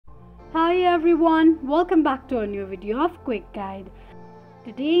Hi everyone, welcome back to a new video of Quick Guide.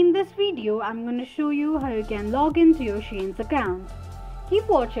 Today in this video, I'm going to show you how you can log into your Shein's account. Keep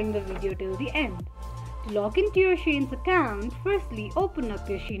watching the video till the end. To log into your Shein's account, firstly open up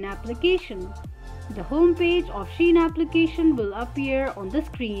your Shein application. The home page of Shein application will appear on the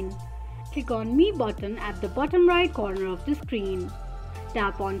screen. Click on Me button at the bottom right corner of the screen.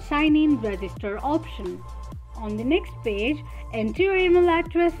 Tap on Sign In Register option. On the next page, enter your email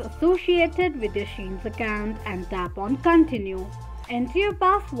address associated with your Shein's account and tap on Continue. Enter your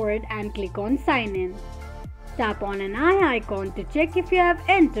password and click on Sign In. Tap on an eye icon to check if you have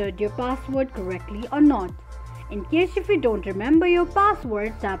entered your password correctly or not. In case if you don't remember your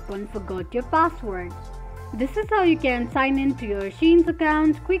password, tap on Forgot Your Password. This is how you can sign in to your Shein's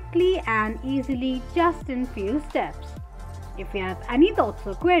account quickly and easily just in few steps. If you have any thoughts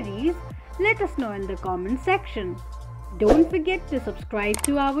or queries, let us know in the comment section. Don't forget to subscribe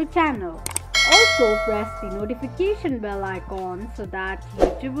to our channel. Also press the notification bell icon so that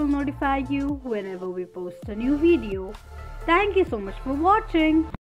YouTube will notify you whenever we post a new video. Thank you so much for watching.